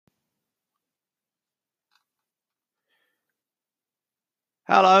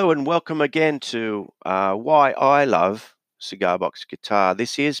Hello and welcome again to Why I Love Cigar Box Guitar.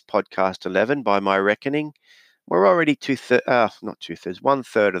 This is podcast 11 by my reckoning. We're already not two-thirds,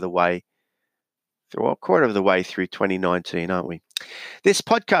 one-third of the way through, a quarter of the way through 2019, aren't we? This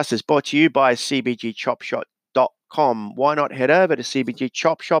podcast is brought to you by cbgchopshop.com. Why not head over to CBG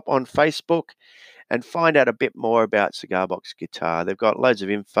Chop Shop on Facebook and find out a bit more about Cigar Box Guitar. They've got loads of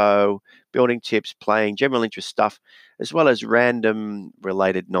info, building tips, playing, general interest stuff, as well as random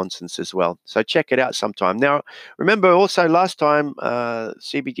related nonsense as well. So check it out sometime. Now, remember also last time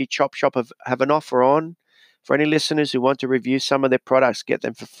CBG Chop Shop have an offer on for any listeners who want to review some of their products, get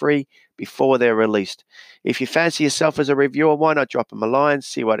them for free before they're released. If you fancy yourself as a reviewer, why not drop them a line,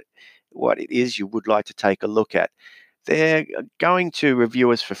 see what it is you would like to take a look at. They're going to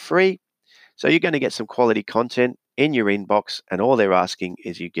reviewers for free. So you're going to get some quality content in your inbox, and all they're asking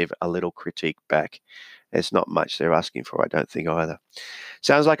is you give a little critique back. There's not much they're asking for, I don't think, either.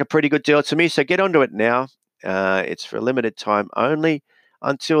 Sounds like a pretty good deal to me, so get onto it now. It's for a limited time only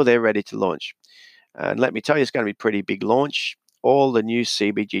until they're ready to launch. And let me tell you, it's going to be a pretty big launch. All the new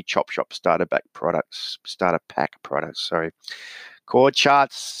CBG Chop Shop starter pack products, chord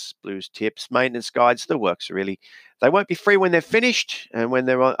charts, blues tips, maintenance guides, the works really. They won't be free when they're finished and when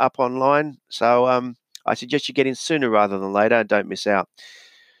they're up online. So I suggest you get in sooner rather than later and don't miss out.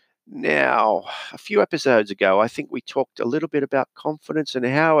 Now, a few episodes ago, I think we talked a little bit about confidence and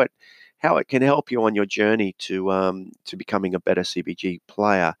how it can help you on your journey to becoming a better CBG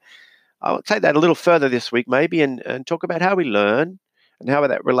player. I'll take that a little further this week maybe and talk about how we learn and how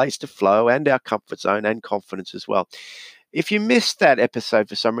that relates to flow and our comfort zone and confidence as well. If you missed that episode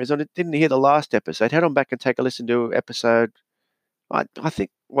for some reason, or didn't hear the last episode, head on back and take a listen to episode, I think,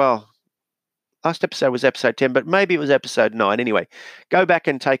 well, last episode was episode 10, but maybe it was episode 9. Anyway, go back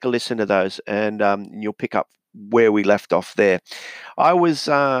and take a listen to those and you'll pick up where we left off there. I was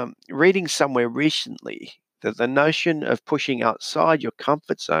reading somewhere recently that the notion of pushing outside your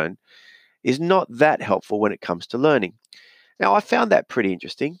comfort zone is not that helpful when it comes to learning. Now, I found that pretty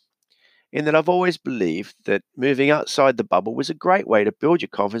interesting in that I've always believed that moving outside the bubble was a great way to build your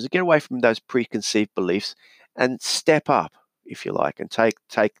confidence, get away from those preconceived beliefs and step up, if you like, and take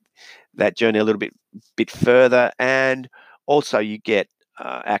that journey a little bit further. And also you get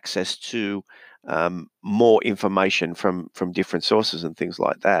access to more information from different sources and things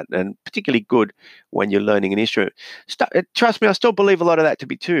like that, and particularly good when you're learning an instrument. Trust me, I still believe a lot of that to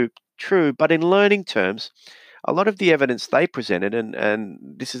be true, but in learning terms, a lot of the evidence they presented, and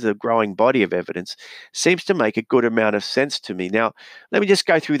this is a growing body of evidence, seems to make a good amount of sense to me. Now, let me just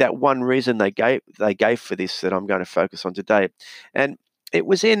go through that one reason they gave for this that I'm going to focus on today. And it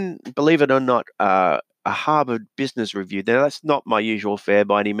was in, believe it or not, a Harvard Business Review. Now, that's not my usual fare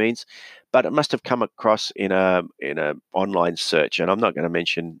by any means, but it must have come across in a online search, and I'm not going to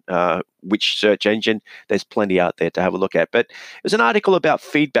mention which search engine. There's plenty out there to have a look at. But it was an article about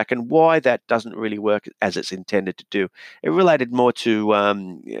feedback and why that doesn't really work as it's intended to do. It related more to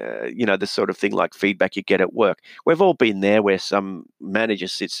the sort of thing like feedback you get at work. We've all been there, where some manager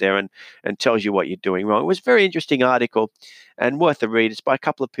sits there and tells you what you're doing wrong. It was a very interesting article and worth a read. It's by a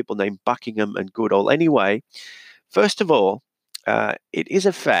couple of people named Buckingham and Goodall. Anyway, first of all, it is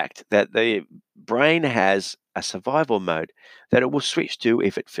a fact that the brain has a survival mode that it will switch to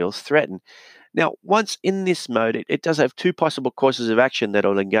if it feels threatened. Now, once in this mode, it does have two possible courses of action that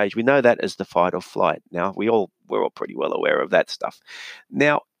it'll engage. We know that as the fight or flight. Now, we're all pretty well aware of that stuff.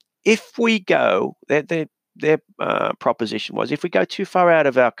 Now, if we go, their proposition was, if we go too far out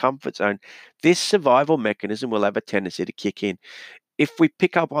of our comfort zone, this survival mechanism will have a tendency to kick in. If we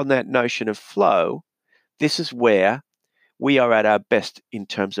pick up on that notion of flow, this is where we are at our best in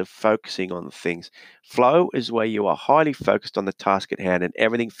terms of focusing on things. Flow is where you are highly focused on the task at hand and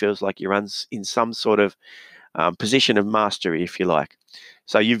everything feels like you're in some sort of position of mastery, if you like.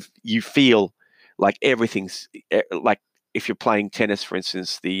 So you feel like everything's like, if you're playing tennis, for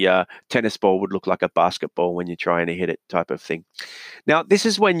instance, the tennis ball would look like a basketball when you're trying to hit it, type of thing. Now, this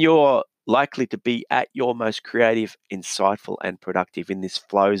is when you're likely to be at your most creative, insightful, and productive in this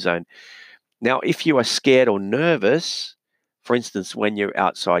flow zone. Now, if you are scared or nervous, for instance, when you're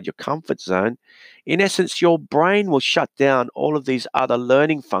outside your comfort zone, in essence, your brain will shut down all of these other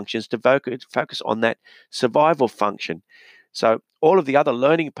learning functions to focus on that survival function. So all of the other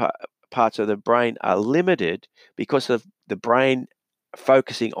learning parts of the brain are limited because of the brain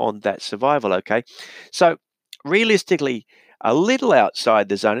focusing on that survival, okay? So realistically, a little outside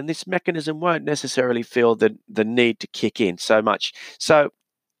the zone, and this mechanism won't necessarily feel the need to kick in so much. So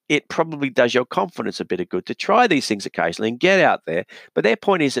it probably does your confidence a bit of good to try these things occasionally and get out there. But their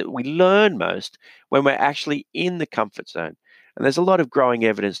point is that we learn most when we're actually in the comfort zone. And there's a lot of growing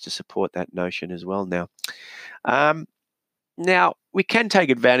evidence to support that notion as well now. Um, Now, we can take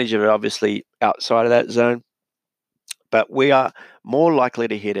advantage of it, obviously, outside of that zone, but we are more likely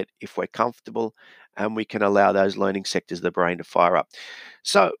to hit it if we're comfortable and we can allow those learning sectors of the brain to fire up.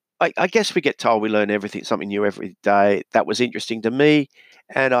 So, I guess we get told we learn everything, something new every day. That was interesting to me,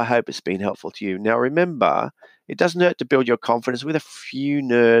 and I hope it's been helpful to you. Now, remember, it doesn't hurt to build your confidence with a few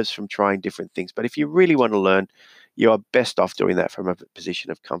nerves from trying different things. But if you really want to learn, you are best off doing that from a position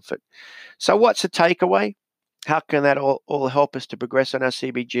of comfort. So, what's the takeaway? How can that all help us to progress on our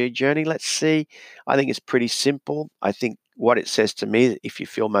CBG journey? Let's see. I think it's pretty simple. I think what it says to me, if you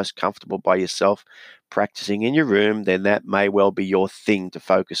feel most comfortable by yourself practicing in your room, then that may well be your thing to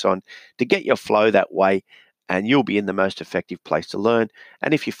focus on to get your flow that way, and you'll be in the most effective place to learn.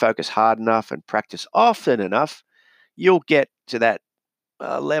 And if you focus hard enough and practice often enough, you'll get to that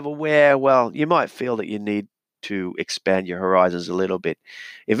level where, well, you might feel that you need to expand your horizons a little bit.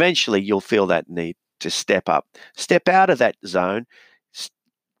 Eventually, you'll feel that need to step up, step out of that zone,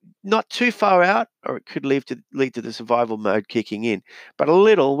 not too far out, or it could lead to the survival mode kicking in. But a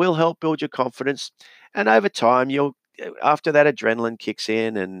little will help build your confidence, and over time, you'll after that adrenaline kicks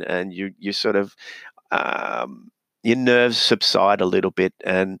in, and you sort of your nerves subside a little bit,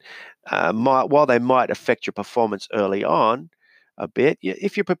 and while they might affect your performance early on a bit,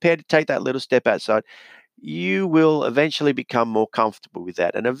 if you're prepared to take that little step outside, you will eventually become more comfortable with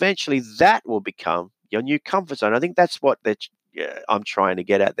that. And eventually that will become your new comfort zone. I think that's what I'm trying to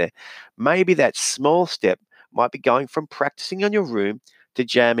get at there. Maybe that small step might be going from practicing on your room to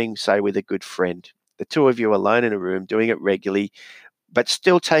jamming, say, with a good friend. The two of you alone in a room, doing it regularly, but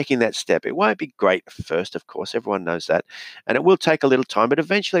still taking that step. It won't be great at first, of course, everyone knows that. And it will take a little time, but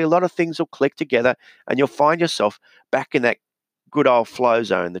eventually a lot of things will click together and you'll find yourself back in that good old flow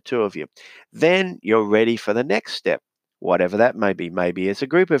zone, the two of you. Then you're ready for the next step, whatever that may be. Maybe it's a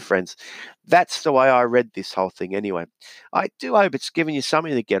group of friends. That's the way I read this whole thing anyway. I do hope it's given you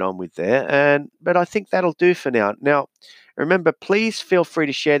something to get on with there, but I think that'll do for now. Now, remember, please feel free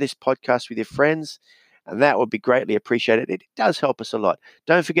to share this podcast with your friends, and that would be greatly appreciated. It does help us a lot.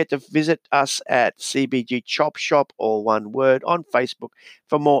 Don't forget to visit us at CBG Chop Shop, all one word, on Facebook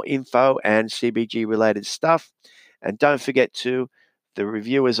for more info and CBG related stuff. And don't forget to the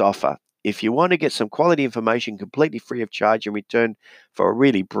reviewer's offer. If you want to get some quality information completely free of charge in return for a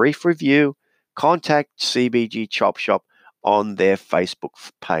really brief review, contact CBG Chop Shop on their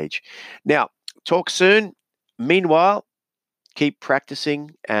Facebook page. Now, talk soon. Meanwhile, keep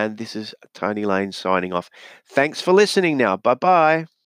practicing. And this is Tony Lane signing off. Thanks for listening now. Bye bye.